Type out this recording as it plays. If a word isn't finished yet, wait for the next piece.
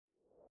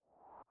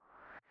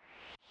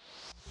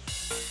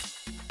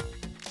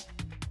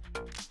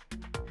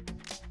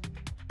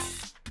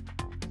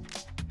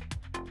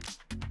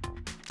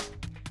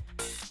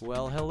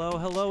Well,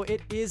 hello.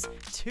 It is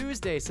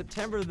Tuesday,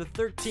 September the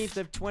 13th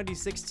of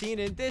 2016,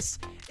 and this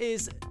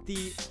is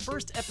the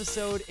first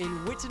episode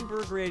in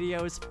Wittenberg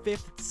Radio's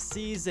 5th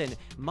season.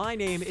 My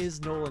name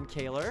is Nolan and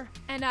Nicolien.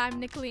 And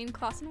I'm Nicolien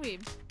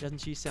Weeb. Doesn't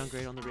she sound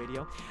great on the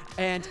radio?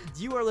 And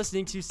you are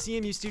listening to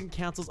CMU Student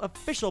Council's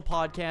official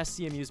podcast,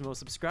 CMU's most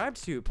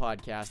subscribed to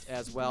podcast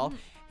as well.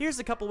 Here's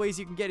a couple ways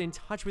you can get in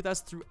touch with us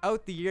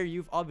throughout the year.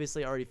 You've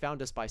obviously already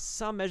found us by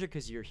some measure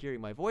because you're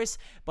hearing my voice,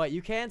 but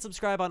you can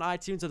subscribe on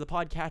iTunes or the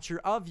podcatcher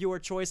of your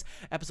choice.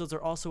 Episodes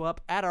are also up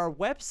at our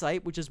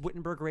website, which is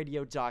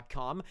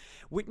wittenbergradio.com.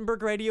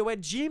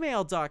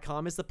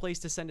 Wittenbergradio@gmail.com is the place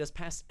to send us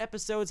past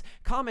episodes,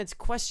 comments,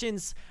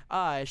 questions,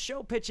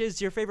 show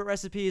pitches, your favorite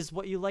recipes,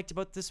 what you liked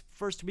about this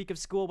first week of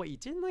school, what you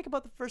didn't like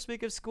about the first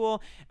week of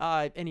school,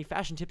 any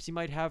fashion tips you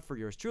might have for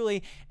yours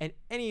truly, and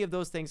any of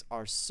those things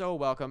are so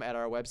welcome at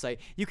our website.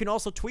 You can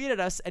also tweet at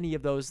us any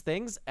of those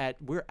things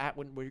we're at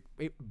Wittenberg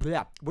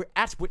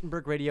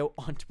Radio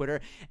on Twitter.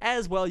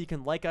 As well, you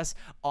can like us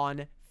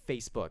on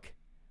Facebook.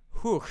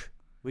 Whew,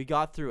 we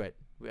got through it.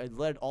 I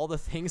led all the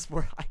things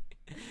where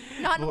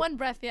Not in one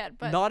breath yet,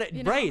 but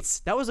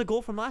right. That was a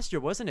goal from last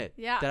year, wasn't it?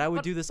 Yeah. That I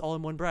would do this all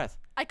in one breath.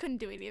 I couldn't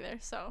do it either,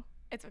 so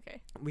it's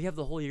okay. We have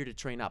the whole year to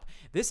train up.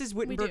 This is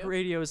Wittenberg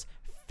Radio's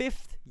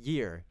 5th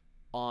year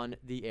on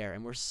the air,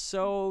 and we're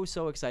so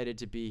excited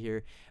to be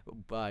here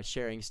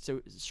sharing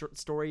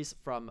stories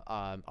from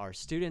our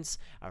students,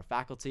 our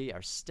faculty,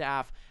 our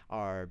staff,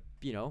 our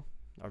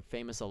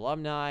famous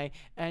alumni,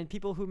 and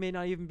people who may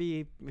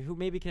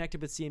be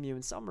connected with CMU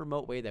in some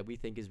remote way that we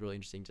think is really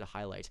interesting to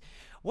highlight.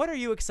 What are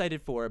you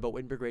excited for about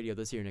Wittenberg Radio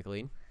this year,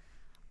 Nicolien?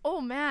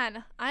 Oh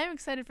man, I'm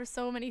excited for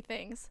so many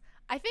things.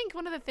 I think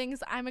one of the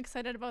things I'm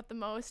excited about the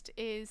most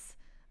is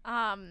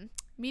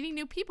meeting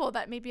new people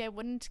that maybe I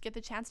wouldn't get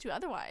the chance to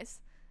otherwise,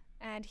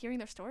 and hearing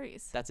their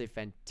stories. That's a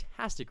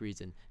fantastic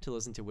reason to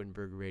listen to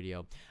Wittenberg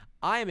Radio.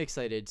 I am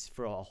excited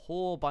for a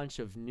whole bunch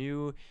of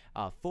new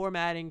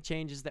formatting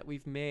changes that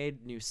we've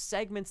made, new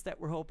segments that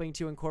we're hoping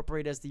to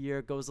incorporate as the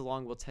year goes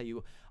along. We'll tell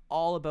you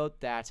all about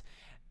that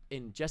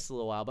in just a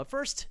little while. But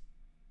first,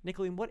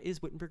 Nicolien, what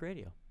is Wittenberg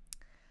Radio?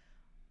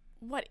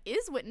 What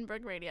is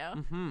Wittenberg Radio?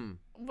 Mm-hmm.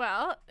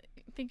 Well,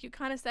 I think you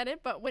kind of said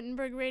it, but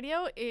Wittenberg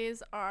Radio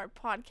is our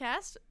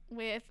podcast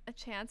with a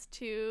chance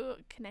to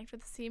connect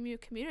with the CMU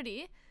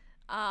community.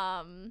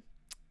 And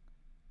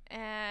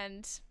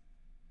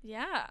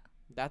yeah.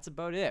 That's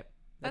about it.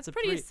 That's a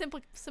pretty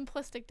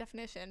simplistic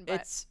definition,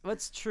 but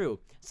it's true.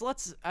 So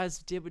let's,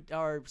 as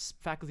our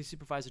faculty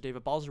supervisor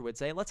David Balzer would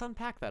say, let's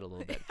unpack that a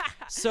little bit.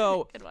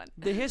 So good one.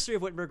 The history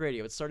of Wittenberg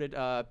Radio. It started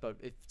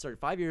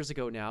 5 years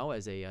ago now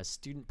as a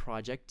student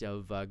project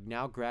of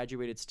now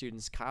graduated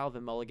students Kyle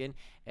Van Mulligan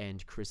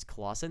and Chris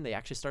Clausen. They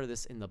actually started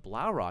this in the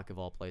Blaurock of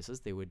all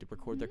places. They would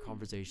record their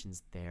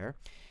conversations there.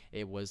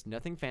 It was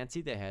nothing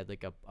fancy. They had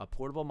like a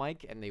portable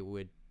mic, and they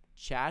would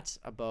chat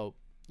about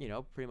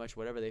pretty much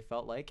whatever they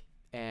felt like.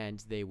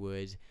 And they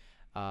would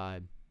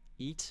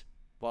eat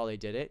while they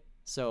did it.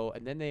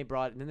 And then they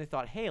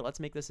thought, hey,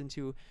 let's make this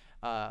into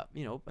a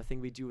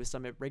thing we do with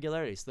some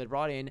regularity. So they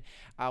brought in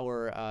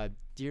our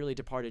dearly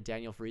departed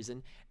Daniel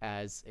Friesen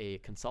as a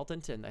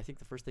consultant, and I think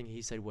the first thing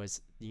he said was,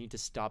 you need to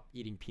stop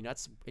eating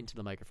peanuts into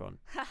the microphone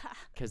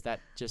because that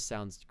just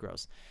sounds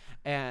gross.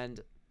 And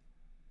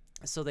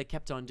so they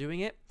kept on doing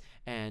it,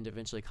 and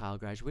eventually Kyle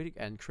graduated,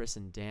 and Chris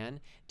and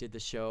Dan did the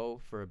show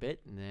for a bit,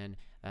 and then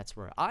that's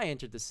where I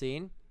entered the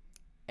scene.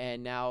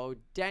 And now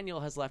Daniel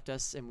has left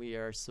us, and we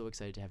are so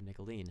excited to have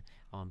Nicolien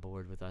on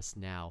board with us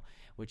now,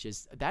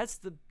 that's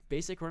the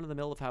basic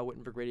run-of-the-mill of how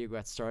Wittenberg Radio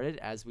got started.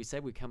 As we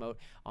said, we come out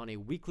on a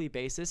weekly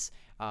basis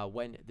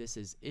when this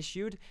is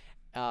issued,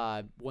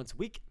 once a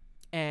week,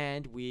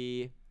 and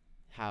we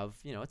have,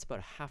 it's about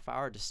a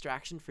half-hour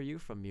distraction for you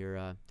from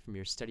your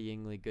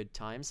studyingly good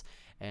times,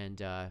 and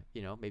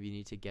maybe you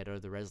need to get out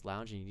of the res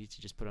lounge and you need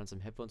to just put on some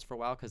headphones for a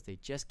while because they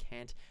just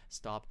can't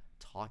stop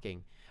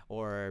talking.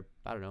 Or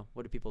I don't know,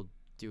 what do people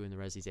do in the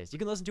res these days? You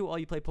can listen to it while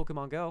you play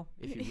Pokemon Go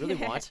if you really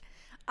want.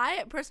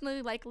 I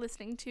personally like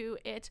listening to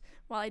it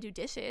while I do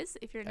dishes.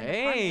 If you're in an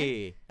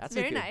apartment, that's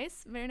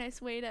very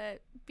nice way to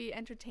be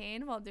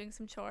entertained while doing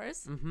some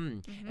chores.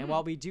 And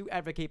while we do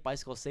advocate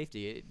bicycle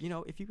safety,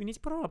 if you need to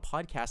put on a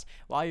podcast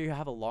while you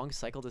have a long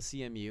cycle to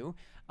CMU,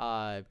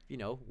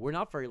 we're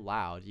not very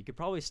loud. You could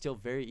probably still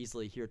very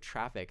easily hear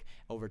traffic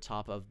over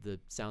top of the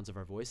sounds of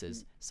our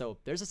voices. So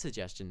there's a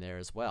suggestion there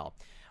as well.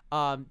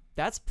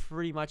 That's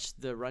pretty much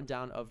the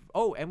rundown of.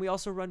 Oh, and we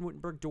also run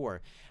Wittenberg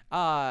Door.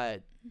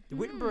 The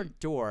Wittenberg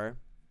Door,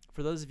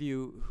 for those of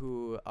you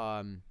who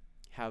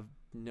have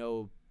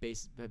no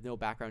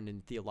background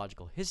in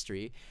theological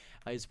history,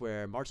 is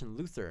where Martin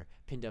Luther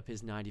pinned up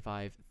his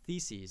 95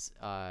 theses,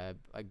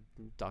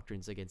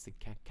 doctrines against the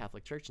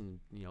Catholic Church, and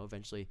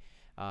eventually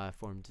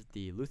formed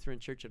the Lutheran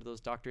Church out of those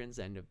doctrines,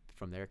 and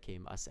from there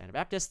came us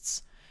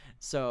Anabaptists.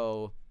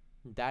 So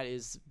that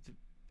is.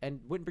 And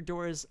Wittenberg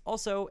Door is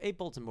also a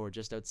bulletin board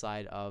just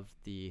outside of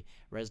the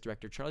Res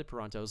Director Charlie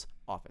Peranto's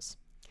office.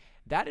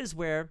 That is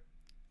where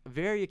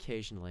very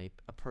occasionally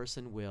a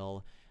person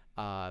will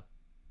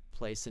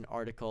place an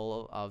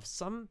article of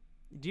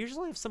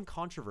usually of some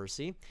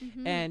controversy,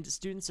 and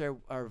students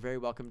are very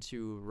welcome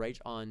to write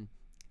on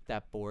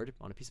that board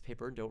on a piece of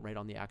paper. Don't write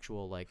on the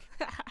actual like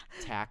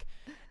tack,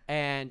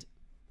 and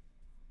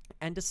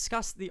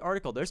discuss the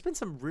article. There's been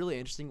some really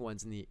interesting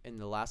ones in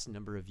the last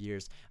number of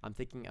years. I'm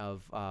thinking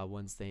of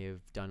ones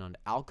they've done on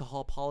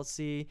alcohol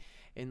policy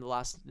in the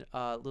last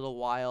little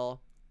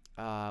while.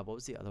 What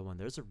was the other one?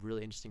 There's a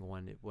really interesting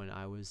one when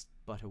I was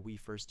but a wee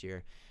first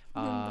year.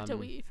 But a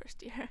wee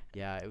first year.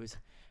 Yeah, it was.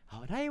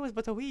 Oh, and I was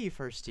but a wee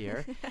first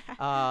year.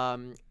 What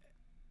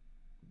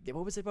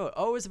was it about?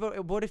 Oh, it was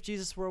about what if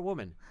Jesus were a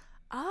woman.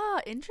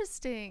 Ah,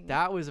 interesting.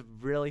 That was a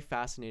really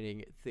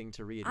fascinating thing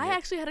to read. I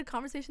actually had a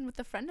conversation with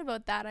a friend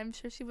about that. I'm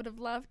sure she would have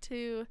loved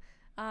to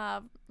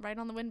write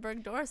on the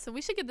Wittenberg door. So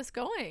we should get this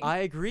going. I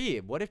agree.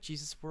 What if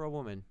Jesus were a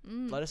woman?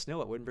 Let us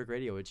know at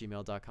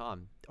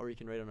wittenbergradio@gmail.com, or you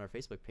can write on our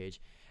Facebook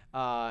page.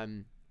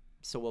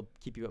 So we'll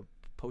keep you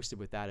posted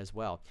with that as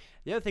well.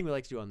 The other thing we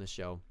like to do on this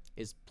show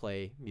is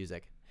play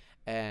music,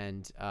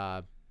 and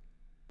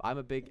I'm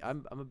a big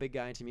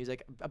guy into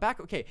music.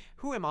 Okay,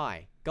 who am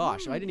I?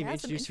 Gosh, I didn't even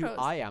introduce who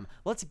I am.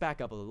 Let's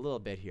back up a little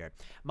bit here.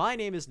 My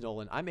name is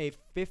Nolan. I'm a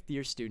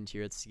 5th-year student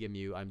here at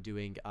CMU. I'm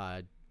doing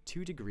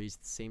 2 degrees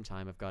at the same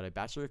time. I've got a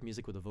Bachelor of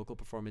Music with a vocal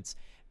performance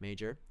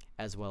major,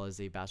 as well as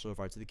a Bachelor of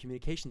Arts with a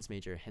communications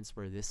major, hence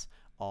where this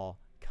all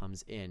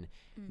comes in.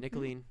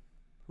 Nicolien,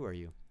 who are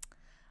you?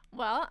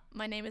 Well,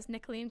 my name is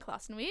Nicolien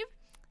Klossenweave.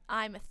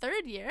 I'm a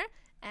 3rd year,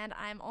 and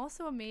I'm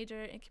also a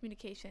major in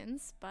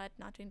communications, but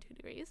not doing 2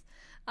 degrees,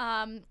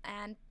 and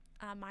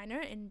a minor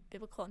in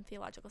biblical and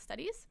theological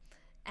studies.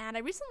 And I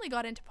recently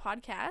got into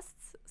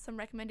podcasts, some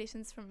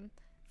recommendations from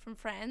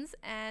friends,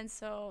 and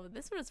so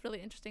this was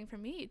really interesting for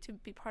me to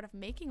be part of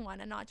making one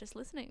and not just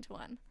listening to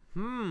one.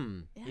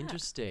 Yeah.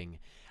 Interesting.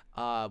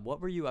 What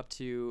were you up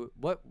to?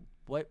 What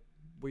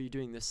were you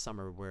doing this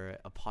summer where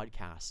a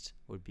podcast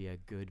would be a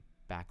good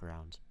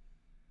background?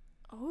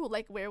 Oh,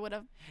 like where would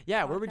a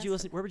where would you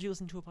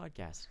listen to a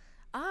podcast?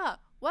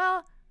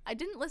 Well, I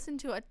didn't listen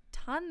to a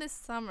ton this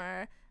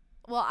summer.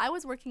 Well, I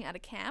was working at a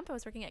camp. I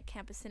was working at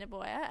Campus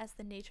Assiniboia as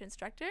the nature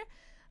instructor.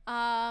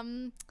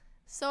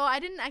 So I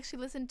didn't actually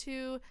listen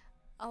to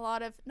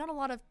not a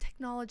lot of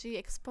technology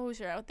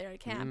exposure out there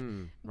at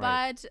camp.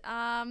 Right.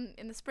 But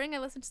in the spring I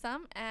listened to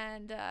some,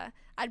 and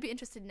I'd be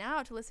interested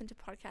now to listen to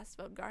podcasts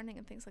about gardening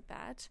and things like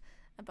that,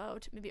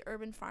 about maybe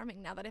urban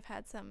farming now that I've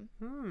had some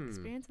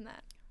experience in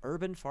that.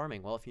 Urban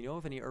farming. Well, if you know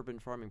of any urban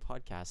farming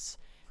podcasts,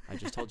 I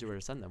just told you where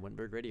to send them.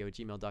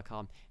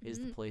 Wittenbergradio@gmail.com is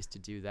the place to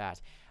do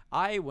that.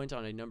 I went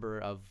on a number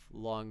of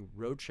long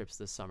road trips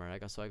this summer. I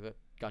got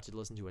to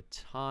listen to a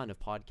ton of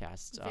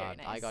podcasts. Very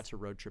nice. I got to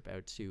road trip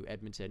out to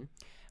Edmonton.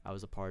 I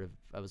was a part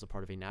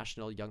of a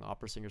national young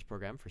opera singers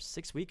program for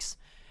 6 weeks,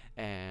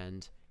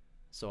 and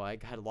so I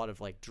had a lot of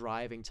like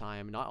driving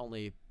time, not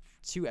only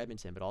to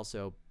Edmonton but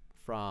also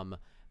from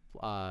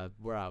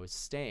where I was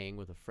staying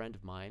with a friend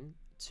of mine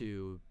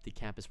to the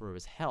campus where it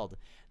was held.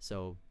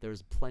 So there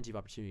was plenty of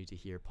opportunity to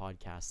hear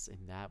podcasts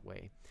in that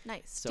way.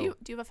 Nice. So,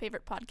 do you have a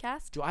favorite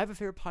podcast? Do I have a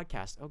favorite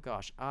podcast? Oh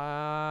gosh,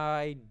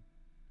 I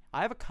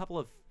have a couple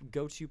of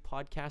go-to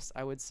podcasts.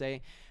 I would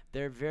say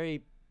they're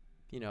very,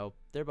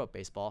 they're about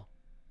baseball.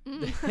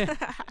 It's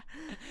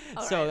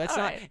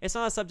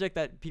not a subject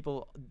that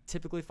people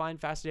typically find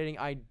fascinating.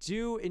 I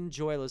do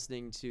enjoy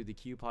listening to the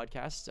Q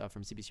podcast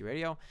from CBC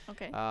Radio.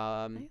 Okay.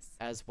 Nice.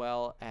 As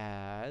well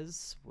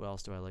as, what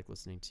else do I like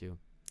listening to?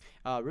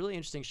 A really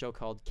interesting show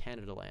called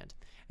Canada Land.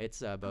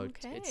 It's about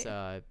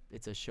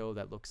it's a show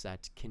that looks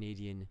at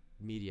Canadian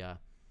media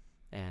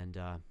and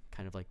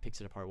kind of like picks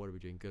it apart. What are we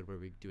doing good? What are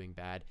we doing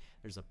bad?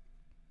 There's a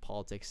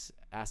politics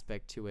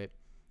aspect to it.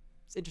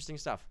 It's interesting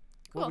stuff.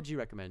 Cool. What would you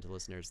recommend to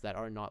listeners that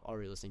are not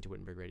already listening to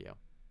Wittenberg Radio?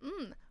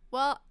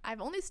 Well,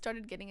 I've only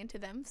started getting into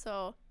them,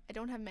 so I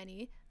don't have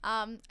many.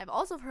 I've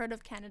also heard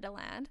of Canada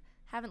Land.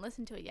 Haven't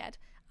listened to it yet.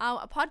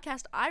 A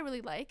podcast I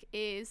really like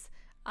is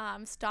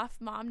Stuff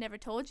Mom Never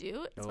Told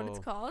You. That's what it's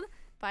called,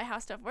 by How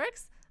Stuff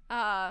Works.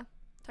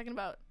 Talking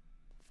about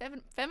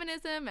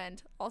feminism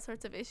and all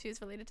sorts of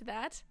issues related to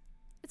that.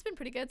 It's been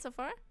pretty good so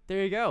far.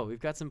 There you go. We've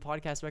got some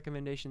podcast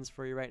recommendations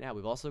for you right now.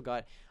 We've also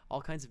got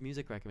all kinds of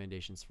music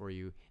recommendations for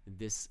you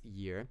this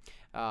year.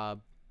 We're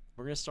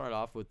going to start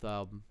off with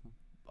a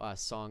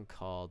song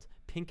called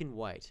Pink and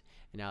White.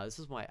 Now, this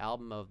is my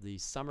album of the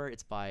summer.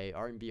 It's by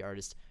R&B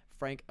artist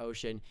Frank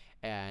Ocean.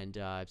 And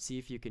see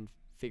if you can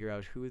figure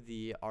out who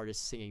the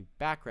artist singing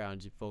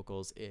background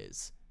vocals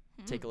is.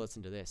 Take a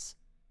listen to this.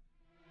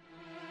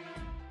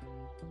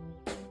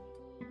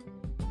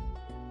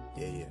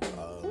 Yeah.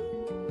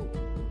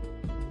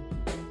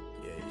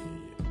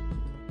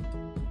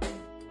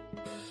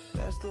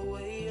 That's the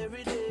way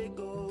every day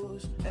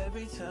goes.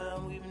 Every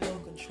time we've no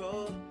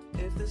control.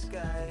 If the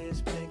sky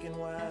is pink and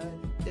white,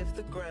 if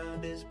the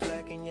ground is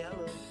black and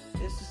yellow,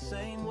 it's the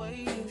same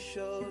way you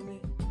showed me.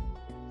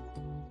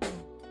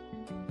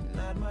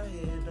 Nod my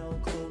head,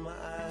 don't close my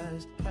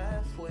eyes.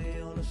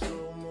 Halfway on a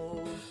slow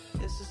move.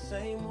 It's the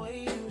same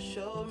way you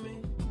showed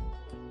me.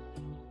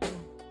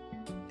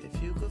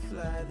 If you could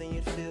fly, then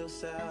you'd feel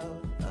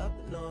south. Up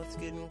north's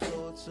getting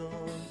cold soon.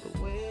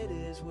 The way it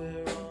is,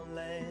 we're on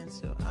land,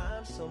 so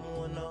I'm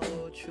someone to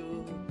hold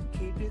true.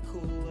 Keep you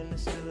cool when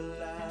it's still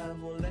alive.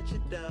 Won't let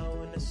you down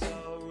when it's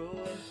all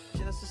ruined.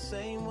 Just the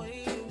same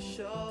way you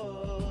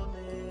showed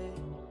me.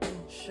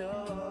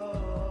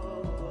 Showed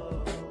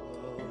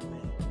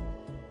me.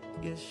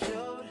 You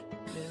showed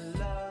me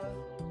love.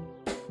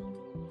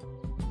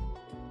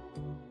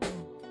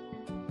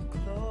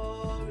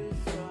 Glory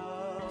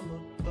from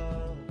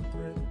above.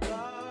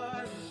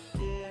 Regardless,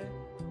 dear.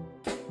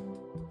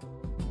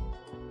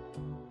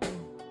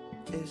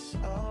 It's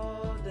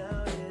all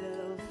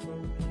downhill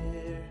from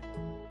here.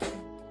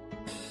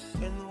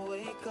 In the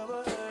wake of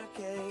a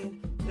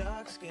hurricane,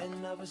 dark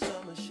skin of a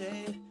summer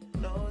shade,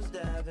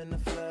 nosedive in the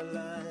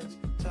floodlines,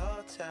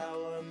 tall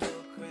tower,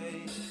 milk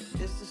crate.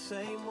 It's the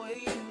same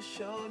way you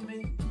showed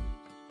me.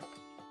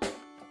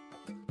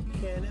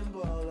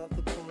 Cannonball off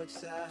the porch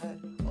side,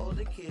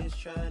 older kids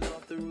trying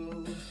off the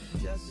roof.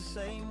 Just the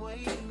same way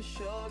you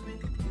showed me.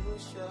 You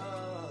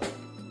showed.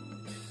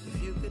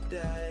 If you could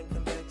die and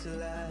come back to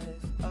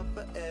life, up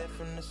for air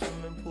from the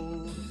swimming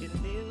pool,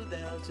 you'd kneel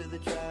down to the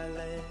dry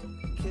land,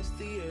 kiss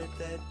the earth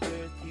that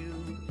birthed you,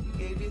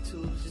 gave you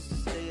tools just to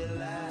stay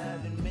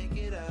alive and make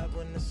it out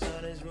when the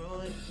sun is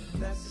ruined.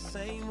 That's the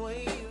same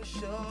way you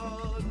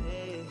showed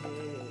me.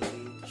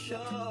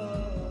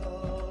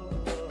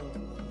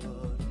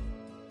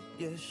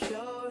 You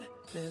showed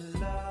me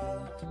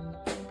love.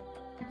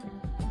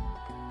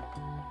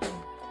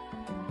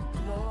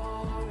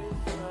 Glory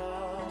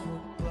from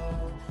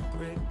above.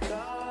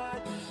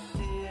 Regardless,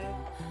 dear.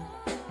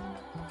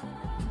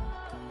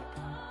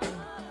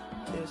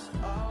 It's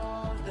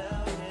all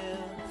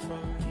downhill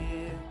from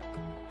here.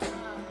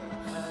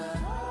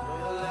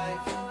 Real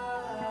life.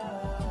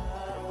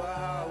 Remember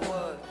how it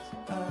was.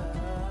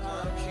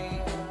 Tom G,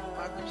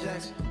 Michael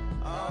Jackson,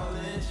 all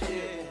this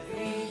shit.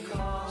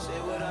 Say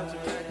what up to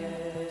Maggie.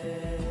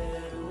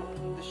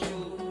 The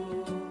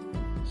shoe.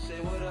 Say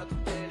what up to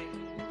Danny.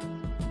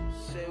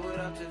 Say what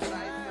up to life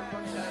and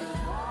mortality.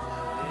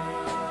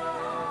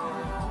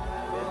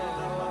 Running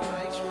up my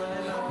nights,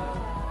 running up.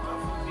 Not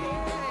for me.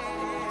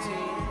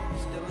 18,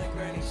 still in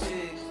granny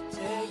six.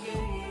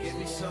 Give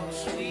me something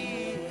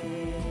sweet.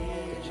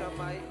 Bitch, I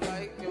might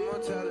like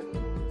immortality.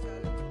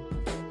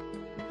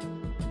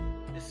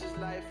 This is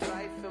life,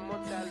 life,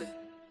 immortality.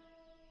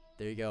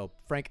 There you go.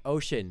 Frank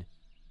Ocean,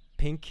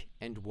 Pink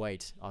and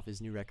White, off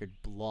his new record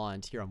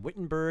Blonde, here on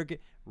Wittenberg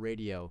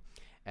Radio.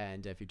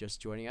 And if you're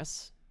just joining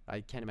us, I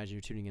can't imagine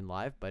you're tuning in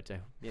live, but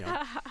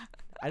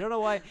I don't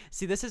know why.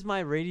 See, this is my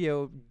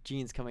radio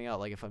genes coming out.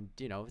 Like if I'm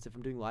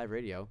doing live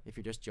radio, if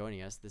you're just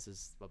joining us, this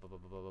is blah, blah, blah,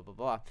 blah, blah, blah,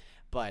 blah.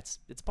 But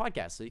it's a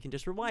podcast, so you can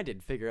just rewind it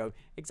and figure out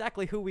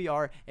exactly who we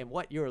are and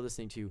what you're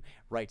listening to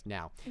right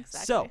now.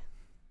 Exactly. So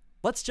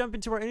let's jump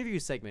into our interview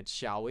segment,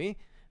 shall we?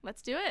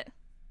 Let's do it.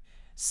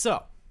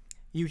 So,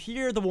 you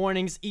hear the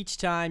warnings each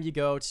time you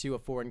go to a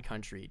foreign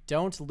country.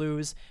 Don't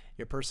lose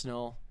your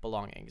personal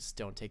belongings.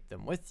 Don't take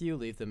them with you.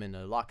 Leave them in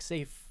a lock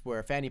safe, wear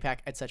a fanny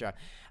pack, etc.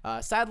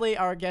 Sadly,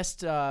 our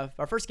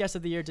first guest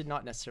of the year did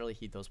not necessarily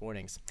heed those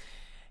warnings.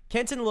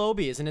 Kenton Lobe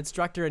is an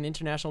instructor in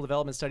international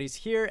development studies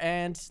here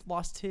and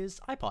lost his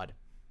iPod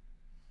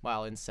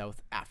while in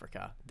South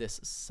Africa this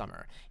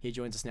summer. He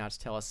joins us now to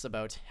tell us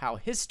about how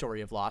his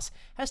story of loss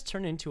has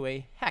turned into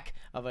a heck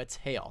of a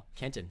tale.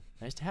 Kenton,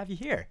 nice to have you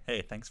here.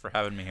 Hey, thanks for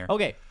having me here.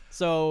 Okay,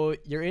 so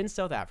you're in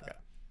South Africa.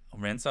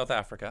 We're in South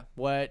Africa.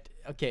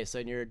 Okay,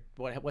 so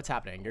what's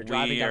happening? You're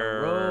driving down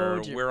a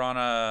road. We're on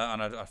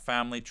a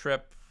family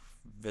trip,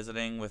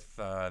 visiting with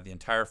the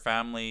entire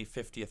family,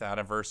 50th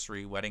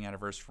anniversary, wedding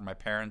anniversary for my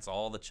parents.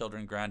 All the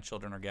children,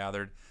 grandchildren are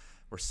gathered.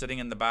 We're sitting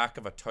in the back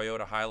of a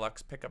Toyota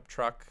Hilux pickup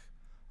truck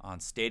on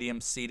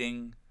stadium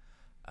seating.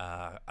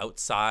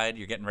 Outside,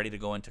 you're getting ready to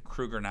go into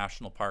Kruger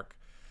National Park,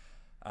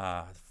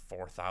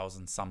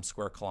 4,000 some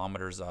square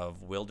kilometers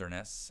of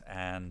wilderness.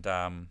 And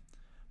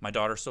my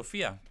daughter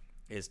Sophia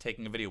is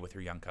taking a video with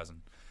her young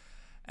cousin.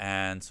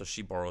 And so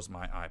she borrows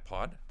my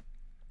iPod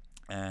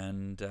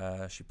and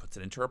she puts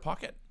it into her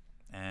pocket.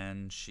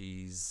 And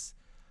she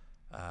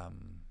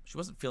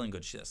wasn't feeling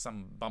good. She had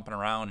some bumping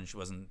around and she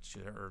was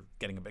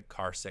getting a bit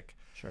car sick.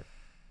 Sure.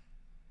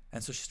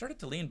 And so she started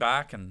to lean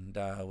back and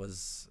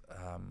was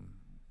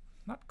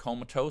not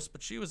comatose,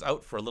 but she was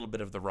out for a little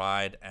bit of the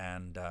ride.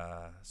 And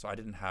so I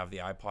didn't have the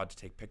iPod to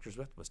take pictures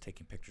with, was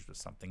taking pictures with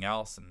something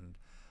else. And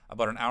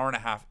about an hour and a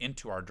half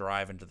into our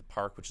drive into the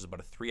park, which is about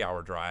a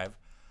 3-hour drive,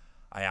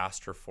 I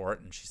asked her for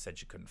it and she said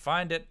she couldn't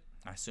find it.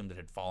 I assumed it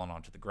had fallen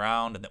onto the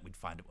ground and that we'd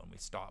find it when we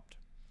stopped.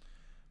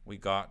 We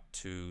got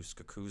to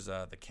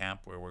Skakuza, the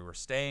camp where we were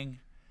staying,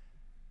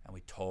 and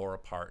we tore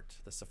apart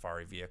the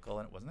safari vehicle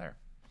and it wasn't there.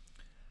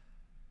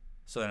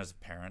 So then as a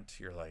parent,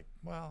 you're like,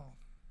 well,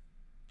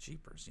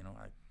 jeepers,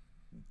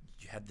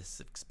 you had this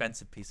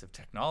expensive piece of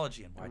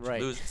technology and why'd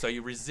you lose it? So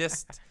you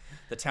resist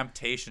the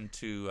temptation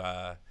to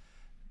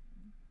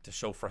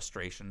show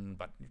frustration,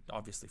 but you're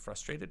obviously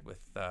frustrated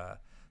with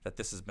that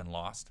this has been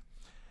lost.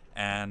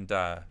 And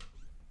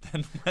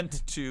then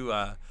went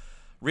to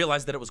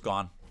realize that it was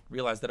gone.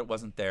 realized that it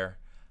wasn't there.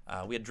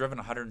 We had driven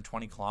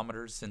 120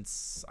 kilometers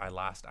since I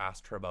last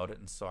asked her about it,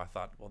 and so I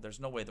thought, well, there's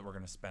no way that we're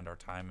going to spend our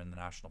time in the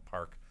national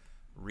park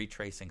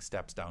retracing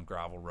steps down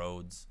gravel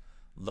roads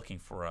looking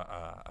for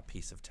a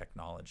piece of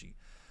technology.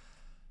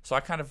 So I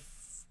kind of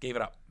gave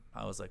it up.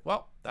 I was like,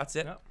 well, that's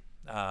it. Yep.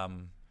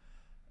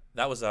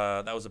 That was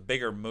a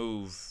bigger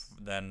move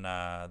than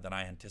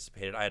I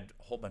anticipated. I had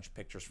a whole bunch of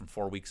pictures from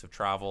 4 weeks of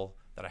travel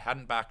that I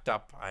hadn't backed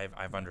up.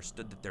 I've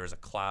understood that there's a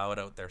cloud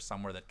out there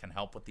somewhere that can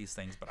help with these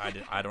things, but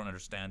I don't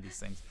understand these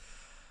things.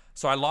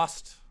 So I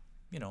lost,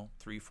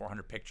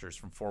 300-400 pictures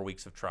from 4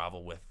 weeks of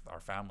travel with our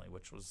family,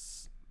 which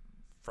was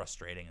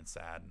frustrating and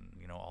sad,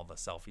 and all the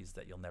selfies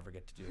that you'll never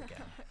get to do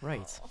again.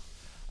 Right.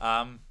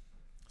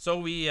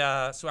 So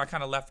I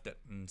kind of left it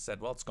and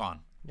said, well, it's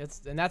gone.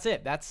 And that's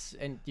it.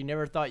 And you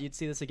never thought you'd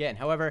see this again.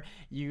 However,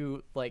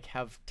 you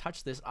have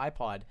touched this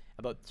iPod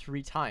about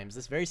 3 times.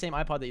 This very same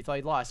iPod that you thought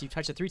you'd lost, you've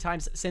touched it 3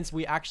 times since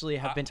we actually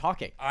have been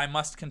talking. I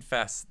must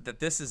confess that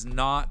this is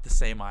not the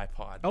same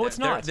iPod. Oh, it's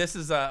not. This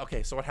is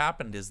okay. So what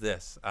happened is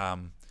this: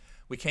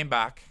 we came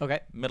back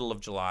middle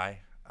of July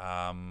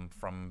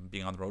from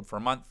being on the road for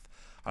a month,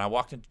 and I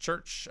walked into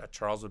church at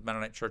Charleswood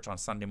Mennonite Church on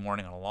Sunday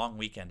morning on a long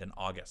weekend in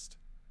August.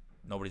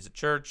 Nobody's at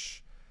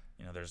church.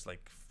 There's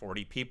like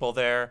 40 people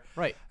there.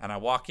 Right. And I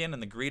walk in,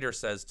 and the greeter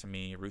says to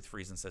me, Ruth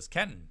Friesen says,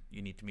 "Kenton,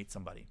 you need to meet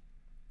somebody."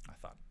 I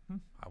thought,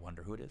 I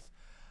wonder who it is.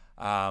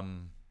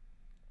 And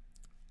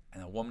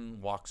a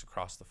woman walks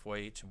across the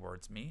foyer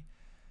towards me,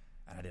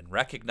 and I didn't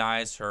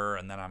recognize her.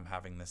 And then I'm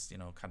having this,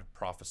 kind of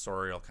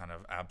professorial, kind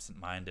of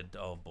absent-minded,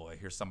 oh boy,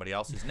 here's somebody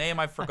else whose name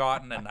I've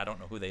forgotten, and I don't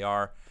know who they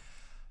are.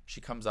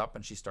 She comes up,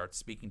 and she starts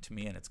speaking to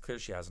me, and it's clear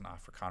she has an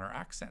Afrikaner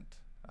accent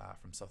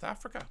from South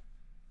Africa.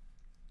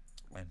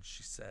 And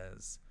she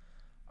says,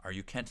 "Are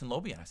you Kenton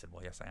Lobe?" And I said,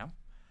 "Well, yes, I am."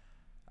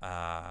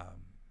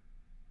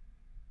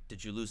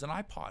 "Did you lose an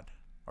iPod?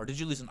 Or did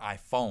you lose an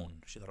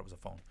iPhone?" She thought it was a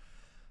phone.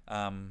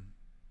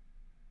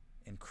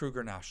 "In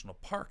Kruger National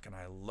Park." And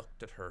I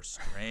looked at her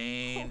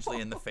strangely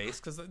in the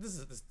face, because this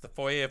is the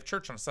foyer of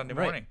church on a Sunday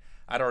morning.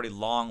 I'd already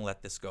long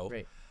let this go.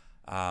 Right.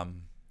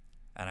 And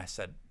I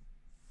said,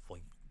 "Well,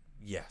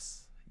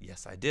 yes,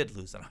 I did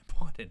lose an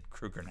iPod in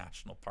Kruger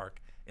National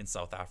Park in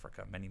South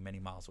Africa, many, many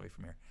miles away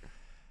from here."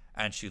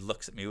 And she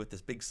looks at me with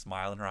this big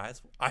smile in her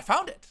eyes. "I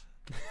found it."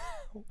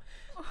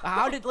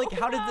 How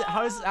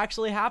does it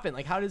actually happen?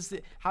 How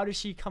does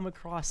she come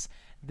across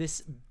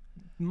this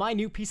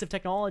minute piece of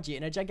technology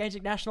in a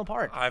gigantic national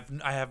park? I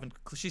haven't.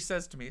 She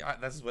says to me,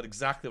 "This is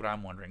exactly what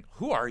I'm wondering.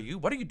 Who are you?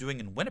 What are you doing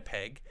in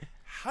Winnipeg?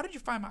 How did you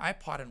find my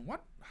iPod? And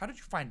how did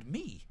you find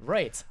me?"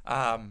 Right.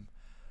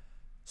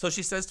 So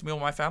she says to me,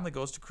 "Well, my family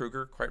goes to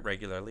Kruger quite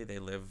regularly. They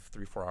live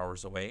 3-4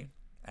 hours away,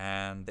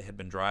 and they had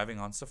been driving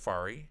on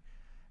safari,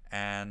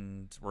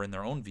 and were in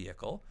their own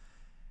vehicle,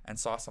 and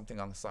saw something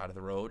on the side of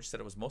the road." She said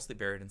it was mostly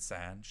buried in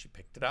sand. She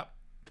picked it up,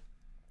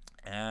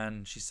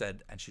 and she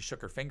said, and she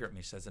shook her finger at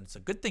me. She says, "And it's a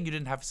good thing you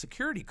didn't have a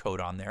security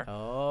code on there,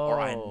 or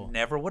I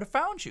never would have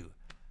found you."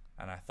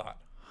 And I thought,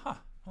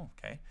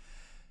 okay.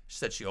 She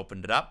said she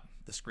opened it up.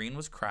 The screen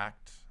was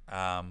cracked,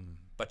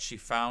 but she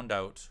found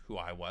out who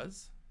I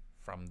was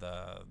from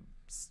the,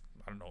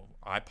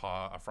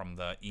 iPod, from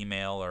the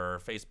email or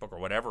Facebook or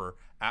whatever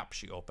app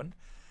she opened.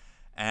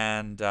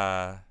 And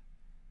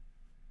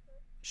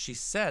she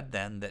said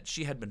then that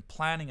she had been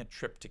planning a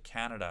trip to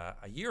Canada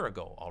a year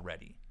ago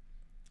already,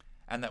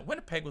 and that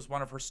Winnipeg was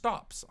one of her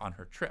stops on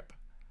her trip.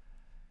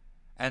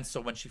 And so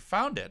when she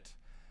found it,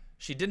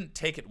 she didn't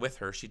take it with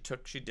her. She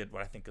did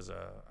what I think is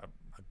a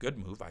good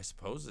move, I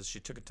suppose, is she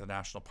took it to the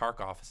National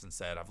Park office and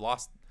said,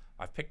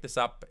 I've picked this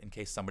up in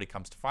case somebody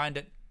comes to find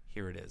it.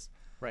 Here it is.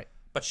 Right.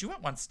 But she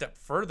went one step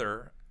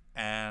further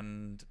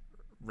and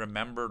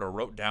remembered or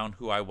wrote down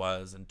who I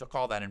was and took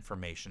all that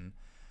information.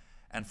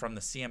 And from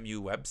the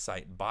CMU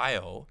website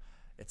bio,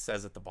 it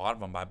says at the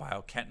bottom of my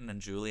bio, Kenton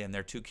and Julie and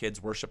their 2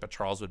 kids worship at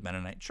Charleswood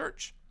Mennonite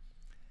Church.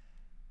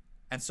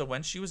 And so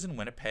when she was in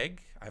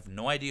Winnipeg, I have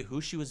no idea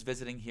who she was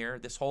visiting here.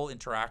 This whole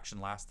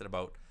interaction lasted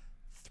about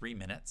 3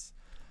 minutes.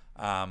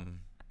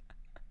 And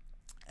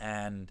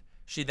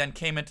she then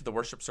came into the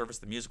worship service.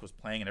 The music was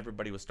playing and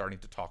everybody was starting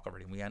to talk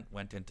already. We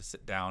went in to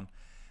sit down.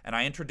 And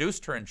I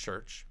introduced her in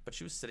church, but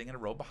she was sitting in a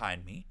row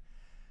behind me.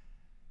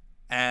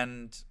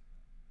 And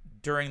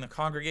during the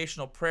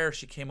congregational prayer,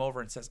 she came over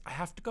and says, "I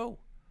have to go."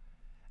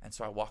 And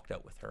so I walked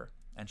out with her.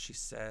 And she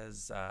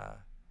says,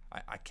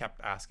 I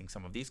kept asking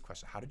some of these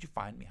questions. "How did you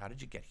find me? How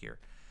did you get here?"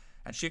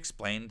 And she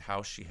explained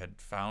how she had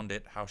found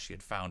it, how she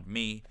had found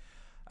me,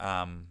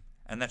 and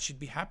that she'd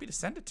be happy to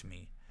send it to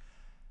me.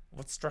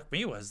 What struck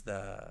me was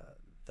the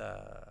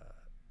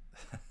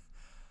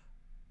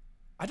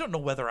I don't know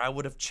whether I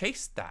would have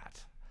chased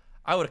that.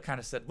 I would have kind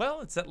of said,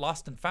 well, it's at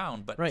Lost and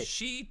Found. But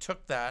she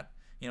took that,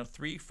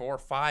 3, 4,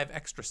 5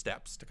 extra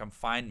steps to come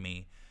find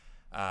me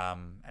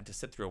and to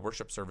sit through a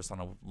worship service on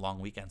a long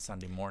weekend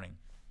Sunday morning.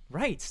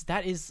 Right.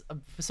 That is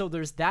so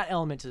there's that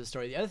element to the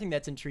story. The other thing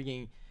that's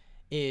intriguing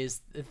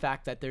is the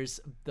fact that there's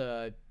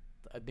the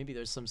maybe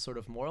there's some sort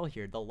of moral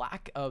here. The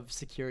lack of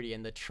security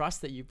and the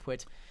trust that you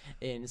put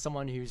in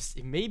someone who's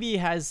maybe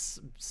has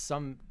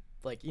some,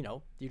 like, you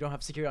don't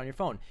have security on your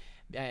phone,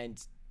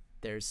 and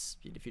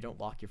if you don't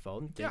lock your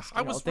phone,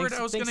 I was worried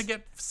I was going to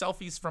get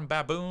selfies from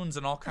baboons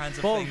and all kinds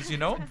of things,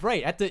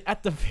 Right, at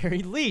the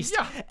very least.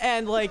 Yeah.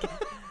 And like,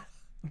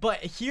 but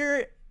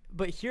here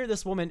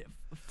this woman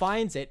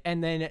finds it,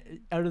 and then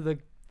out of the,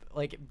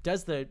 like,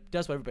 does what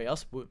everybody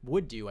else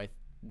would do, I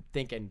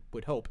think, and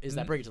would hope, is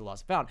that bring it to the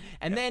lost and found,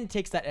 and then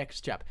takes that extra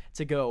step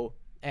to go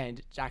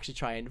and actually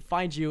try and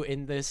find you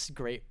in this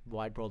great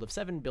wide world of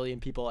 7 billion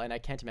people. And I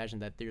can't imagine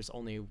that there's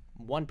only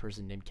one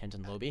person named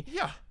Kenton Lobe.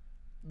 Yeah.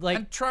 Like,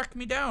 and tracked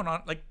me down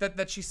on, like,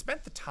 that she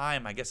spent the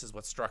time, I guess, is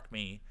what struck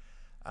me.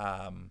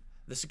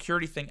 The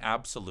security thing,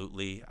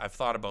 absolutely. I've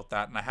thought about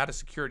that, and I had a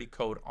security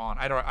code on.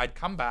 I'd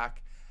come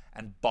back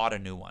and bought a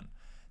new one.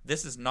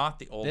 This is not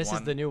the old one. This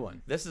is the new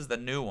one. This is the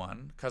new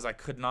one, because I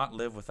could not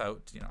live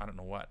without, I don't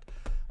know what.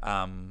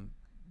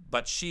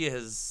 But she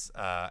is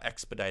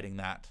expediting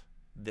that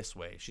this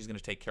way. She's going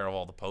to take care of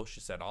all the posts. She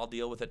said, I'll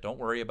deal with it. Don't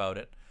worry about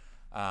it.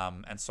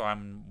 And so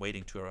I'm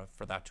waiting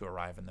for that to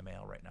arrive in the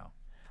mail right now.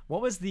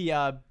 What was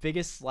the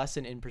biggest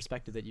lesson in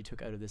perspective that you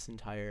took out of this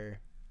entire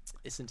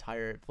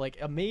like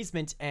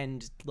amazement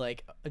and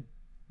like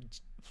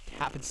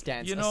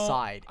happenstance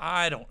aside?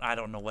 I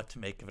don't know what to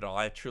make of it all.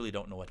 I truly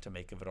don't know what to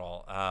make of it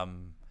all.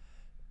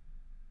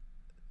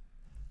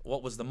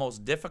 What was the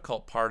most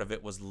difficult part of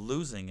it was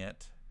losing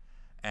it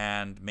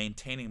and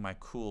maintaining my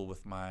cool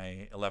with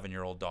my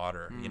 11-year-old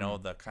daughter.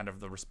 The kind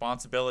of the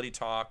responsibility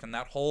talk and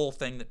that whole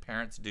thing that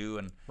parents do,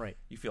 and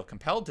you feel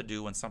compelled to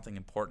do when something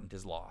important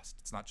is lost.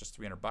 It's not just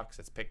 $300,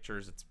 it's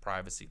pictures, it's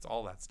privacy, it's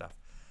all that stuff.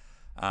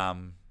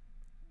 And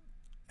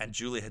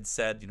Julie had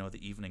said,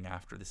 the evening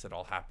after this had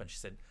all happened, she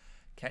said,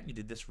 Kent, you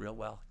did this real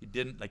well. You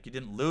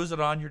didn't lose it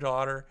on your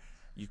daughter.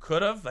 You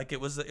could have,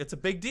 it's a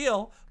big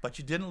deal, but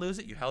you didn't lose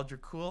it. You held your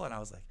cool. And I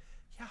was like,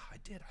 yeah, I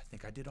did. I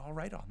think I did all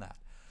right on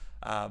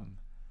that.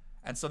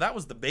 And so that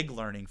was the big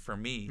learning for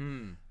me,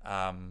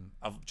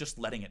 of just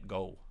letting it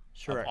go.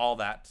 Sure. Of all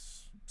that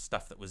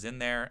stuff that was in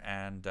there,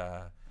 and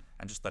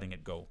just letting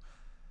it go.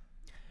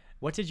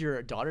 What did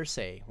your daughter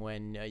say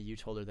when you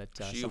told her that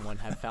someone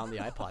had found the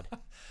iPod?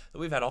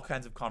 We've had all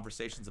kinds of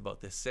conversations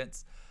about this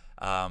since,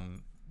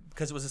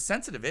 because it was a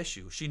sensitive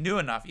issue. She knew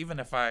enough, even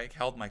if I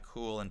held my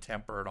cool and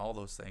temper and all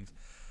those things,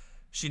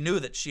 she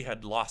knew that she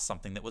had lost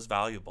something that was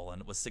valuable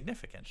and it was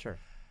significant. Sure.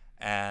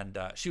 And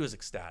she was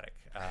ecstatic.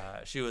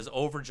 She was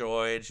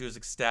overjoyed. She was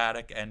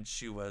ecstatic, and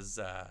she was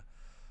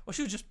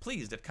just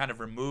pleased. It kind of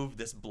removed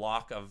this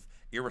block of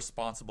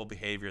irresponsible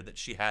behavior that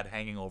she had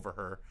hanging over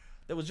her.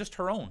 That was just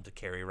her own to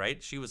carry,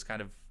 right? She was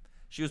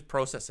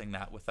processing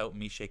that without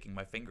me shaking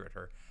my finger at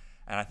her,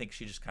 and I think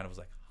she just kind of was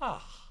like,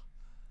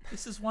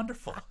 this is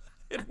wonderful.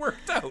 It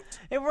worked out.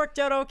 It worked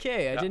out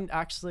okay. Yeah. It didn't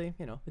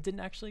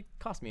actually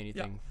cost me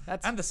anything. Yeah.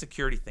 And the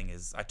security thing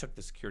is, I took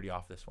the security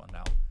off this one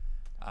now.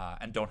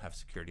 And don't have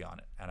security on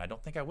it, and I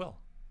don't think I will.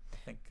 I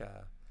think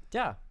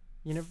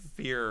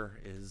fear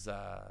is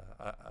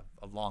a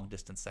long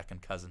distance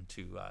second cousin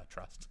to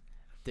trust.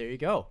 There you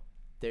go.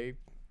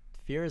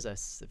 Fear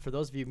is for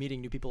those of you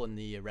meeting new people in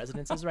the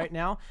residences right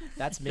now,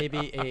 that's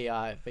maybe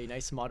a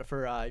nice motto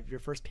for your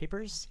first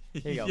papers.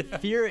 There you go. Yeah.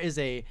 Fear is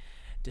a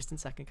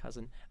distant second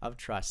cousin of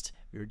trust.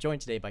 We were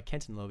joined today by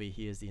Kenton Lobe.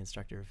 He is the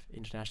instructor of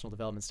International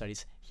Development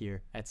Studies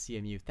here at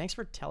CMU. Thanks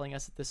for telling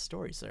us this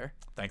story, sir.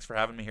 Thanks for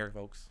having me here,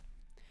 folks.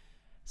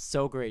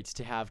 So great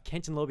to have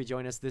Kenton Lobe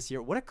join us this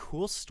year. What a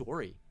cool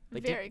story!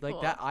 Very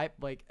cool.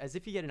 Like as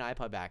if you get an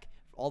iPod back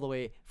all the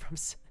way from,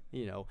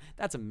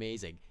 that's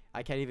amazing.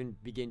 I can't even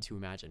begin to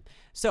imagine.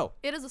 So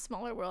it is a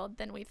smaller world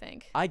than we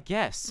think, I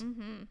guess.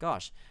 Mm-hmm.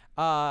 Gosh,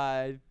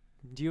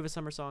 do you have a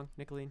summer song,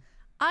 Nicolien?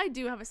 I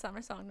do have a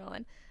summer song,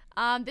 Nolan.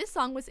 This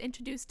song was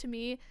introduced to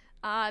me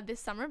this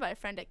summer by a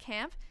friend at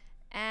camp,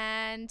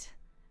 and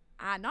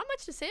not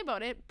much to say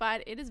about it,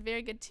 but it is a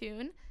very good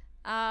tune.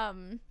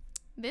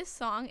 This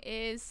song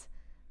is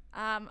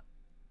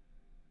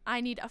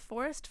I Need a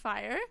Forest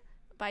Fire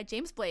by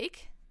James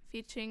Blake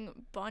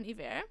featuring Bon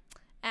Iver.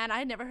 And I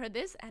had never heard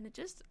this, and it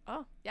just,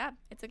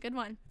 it's a good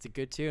one. It's a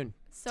good tune.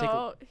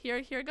 So here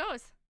it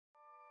goes.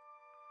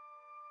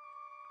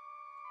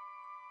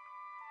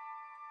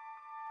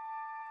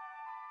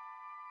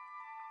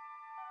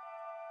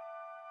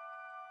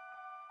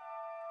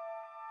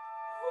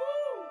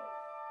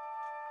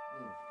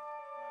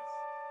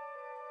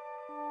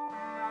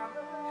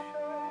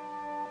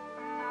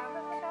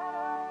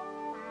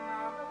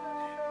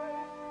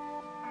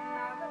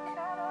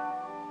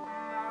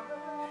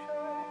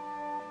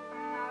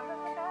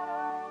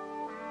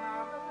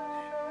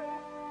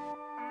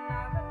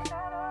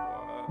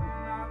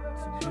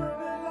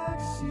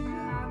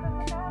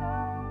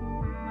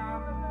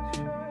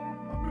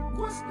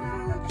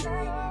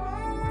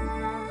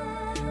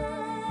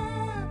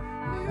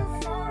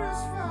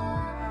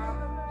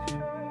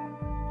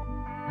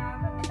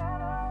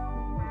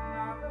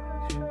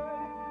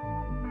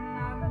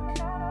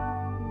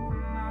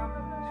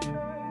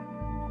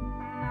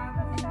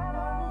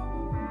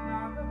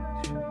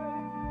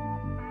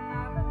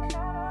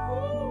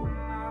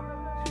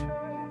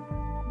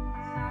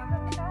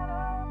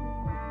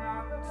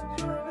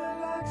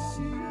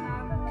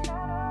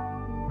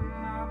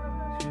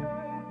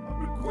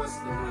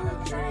 requesting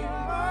a dream.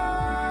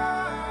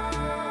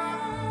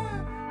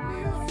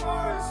 Need a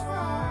forest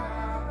fire.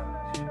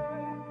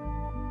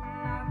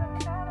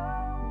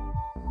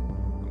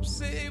 I'm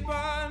saved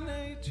by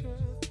nature,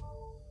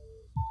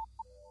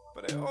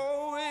 but it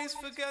always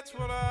forgets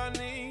what I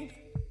need.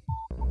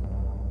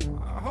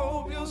 I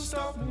hope you'll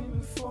stop me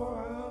before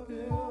I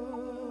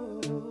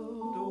build a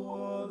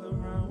wall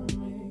around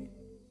me.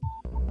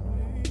 We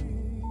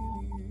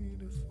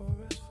need a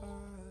forest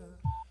fire.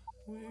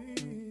 We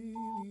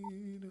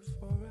need a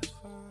forest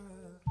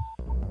fire.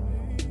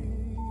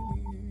 We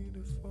need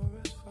a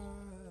forest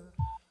fire.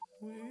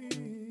 We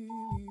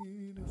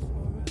need a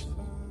forest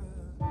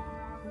fire.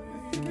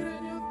 If you get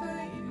in your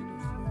thing,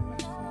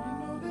 you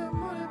know that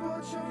money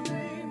bought your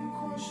name.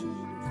 Course you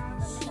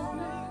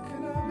slowly,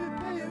 can I be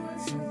paid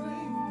with some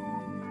lean?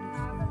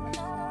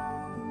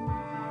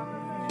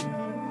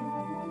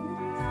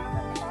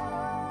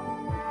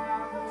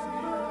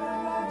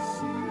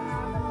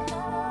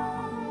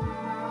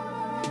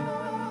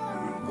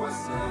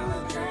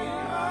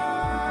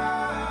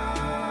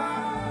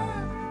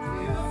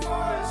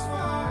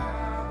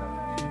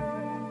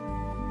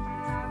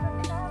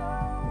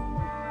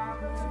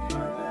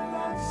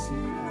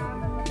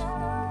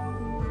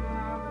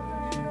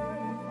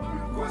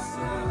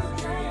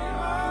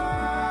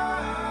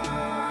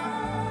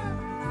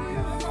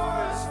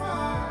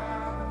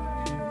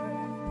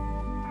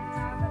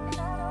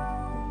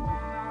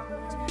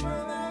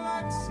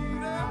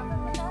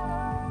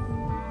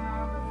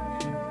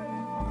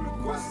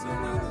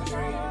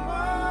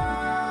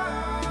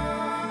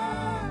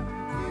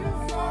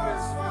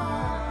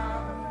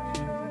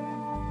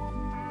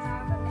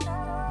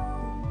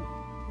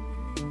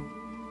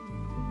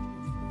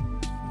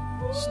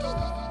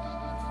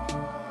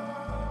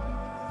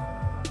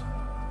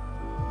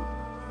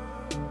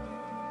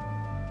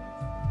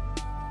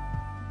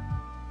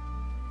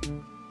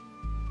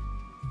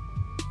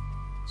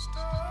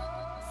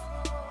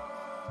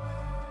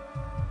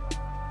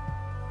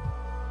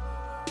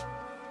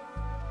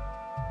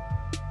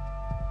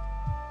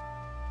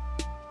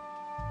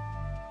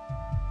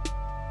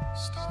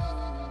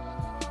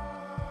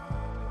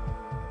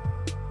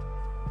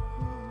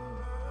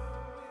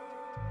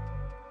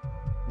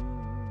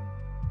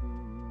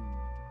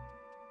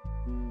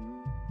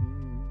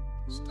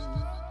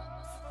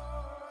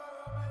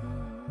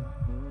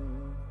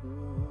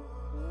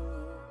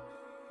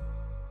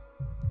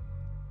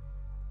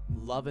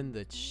 Loving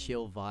the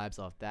chill vibes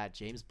off that.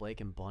 James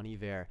Blake and Bon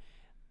Iver.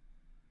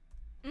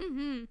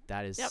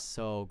 That is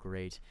so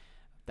great.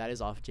 That is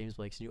off James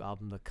Blake's new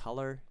album, The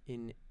Color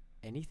in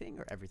Anything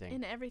or Everything?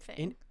 In everything.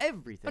 In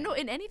everything. Oh, no,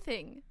 in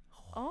anything.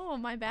 Oh,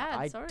 my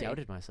bad. Sorry. I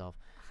doubted myself.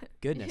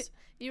 Goodness.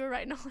 You were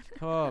right, Nolan.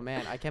 Oh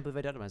man, I can't believe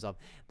I doubted myself.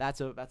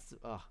 That's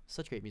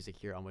such great music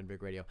here on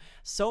Wittenberg Radio.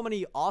 So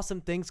many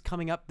awesome things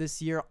coming up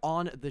this year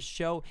on the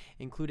show,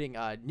 including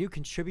new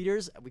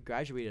contributors. We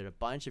graduated a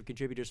bunch of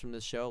contributors from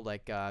this show,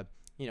 like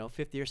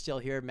fifth year still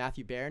here,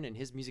 Matthew Barron, and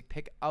his music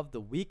pick of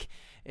the week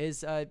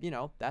is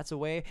that's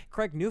away.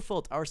 Craig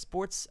Neufeld, our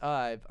sports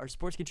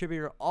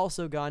contributor,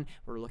 also gone.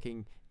 We're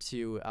looking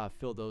to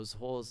fill those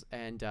holes,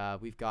 and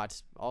we've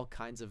got all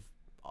kinds of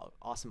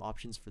awesome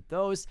options for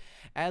those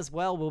as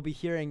well. We'll be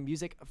hearing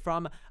music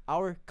from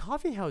our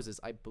coffee houses,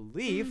 I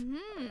believe.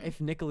 If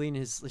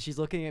Nicolien she's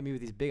looking at me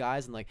with these big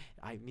eyes and like,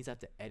 I means I have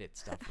to edit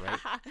stuff, right?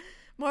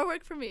 More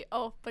work for me.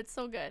 Oh, but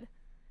so good.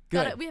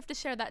 We have to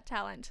share that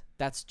talent.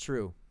 That's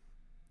true.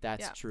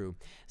 That's true.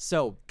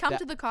 So come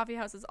to the coffee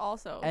houses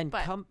also, and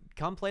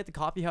come play at the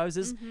coffee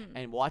houses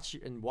and watch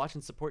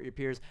and support your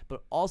peers.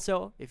 But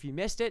also, if you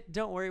missed it,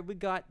 don't worry, we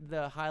got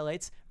the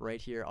highlights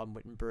right here on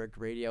Wittenberg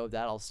Radio.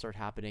 That'll start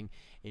happening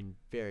in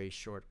very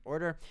short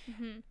order.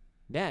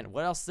 Man,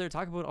 what else is there to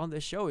talk about on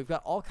this show? We've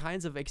got all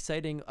kinds of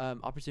exciting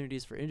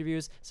opportunities for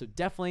interviews, so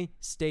definitely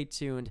stay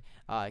tuned.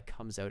 It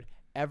comes out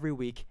every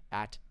week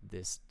at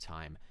this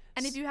time.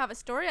 And if you have a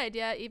story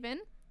idea, even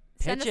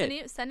send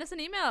us an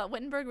email at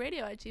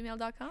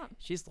wittenbergradio@gmail.com.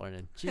 She's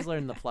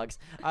learning the plugs.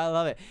 I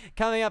love it.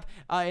 Coming up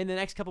in the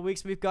next couple of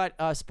weeks, we've got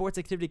sports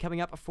activity coming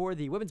up for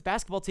the women's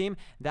basketball team.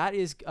 That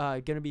is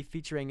going to be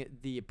featuring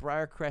the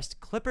Briarcrest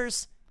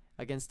Clippers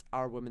against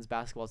our women's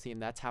basketball team.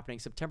 That's happening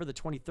September the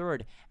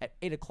 23rd at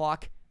 8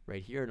 o'clock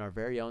right here in our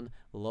very own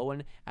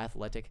Lowen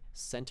Athletic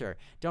Center.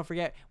 Don't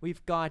forget,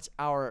 we've got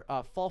our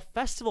fall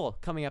festival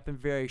coming up in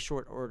very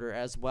short order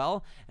as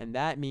well, and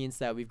that means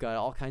that we've got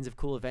all kinds of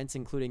cool events,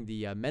 including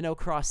the Menno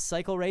Cross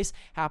cycle race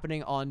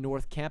happening on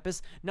North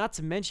Campus, not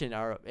to mention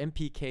our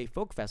MPK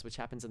Folk Fest, which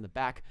happens in the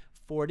back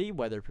 40,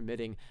 weather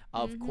permitting,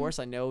 of course.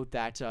 I know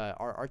that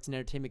our Arts and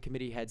Entertainment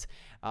Committee heads,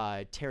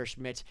 Tara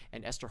Schmidt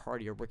and Esther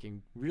Hardy, are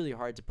working really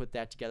hard to put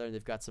that together, and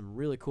they've got some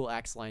really cool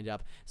acts lined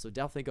up, so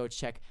definitely go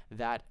check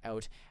that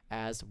out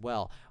as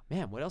well.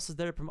 Man, what else is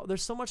there to promote?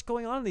 There's so much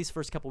going on in these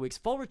first couple weeks.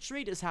 Fall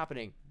Retreat is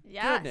happening.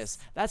 Yes. Goodness,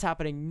 that's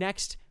happening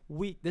next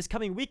week, this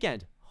coming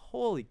weekend.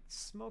 Holy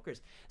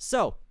smokers.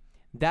 So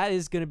that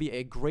is going to be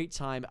a great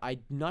time.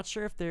 I'm not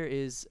sure if there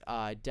is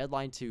a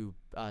deadline to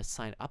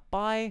sign up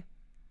by.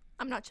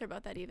 I'm not sure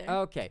about that either.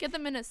 Okay. Get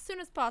them in as soon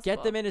as possible.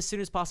 Get them in as soon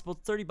as possible.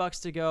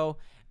 $30 to go,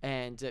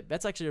 and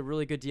that's actually a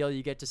really good deal.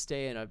 You get to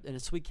stay in a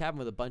sweet cabin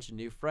with a bunch of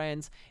new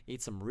friends,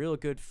 eat some real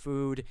good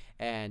food,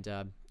 and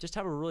just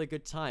have a really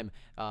good time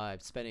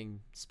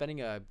spending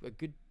a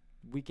good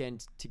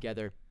weekend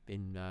together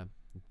in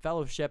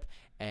fellowship,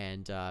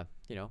 and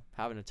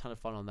having a ton of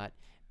fun on that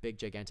big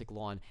gigantic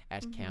lawn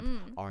at Camp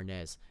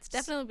Arnez. It's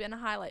definitely been a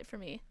highlight for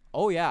me.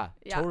 Oh yeah,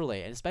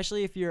 totally. And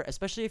especially if you're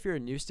a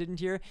new student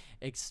here,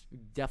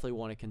 definitely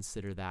want to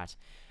consider that.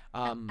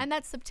 And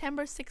that's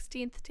September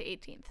 16th to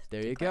 18th.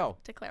 There you go.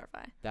 To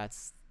clarify.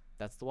 That's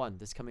the one,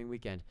 this coming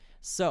weekend.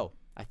 So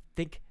I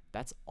think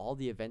that's all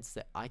the events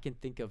that I can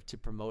think of to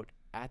promote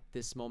at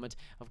this moment.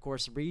 Of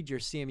course, read your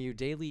CMU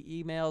daily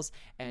emails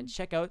and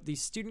check out the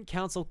Student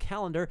Council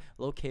calendar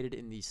located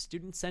in the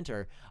Student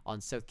Center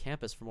on South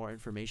Campus for more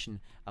information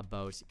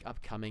about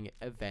upcoming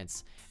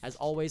events. As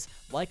always,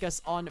 like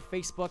us on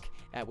Facebook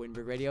at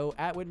Wittenberg Radio,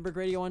 at Wittenberg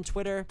Radio on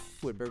Twitter,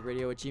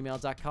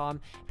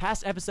 wittenbergradio@gmail.com.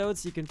 Past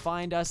episodes, you can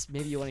find us.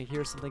 Maybe you want to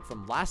hear something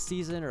from last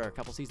season or a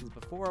couple seasons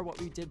before what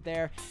we did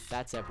there.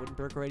 That's at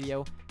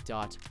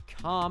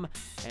wittenbergradio.com.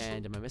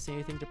 And am I missing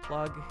anything to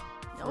plug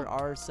for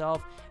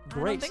ourselves?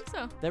 Great. I don't think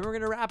so. Then we're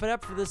going to wrap it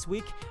up for this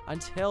week.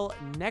 Until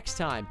next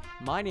time,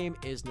 my name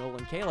is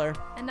Nolan Kaler.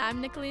 And I'm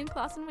Nicolien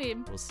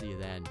Clausen-Weeb. We'll see you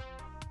then.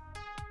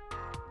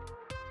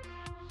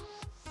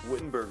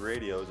 Wittenberg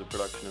Radio is a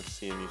production of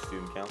CMU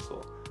Student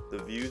Council. The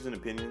views and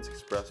opinions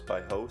expressed by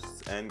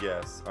hosts and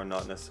guests are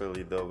not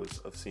necessarily those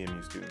of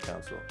CMU Student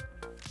Council.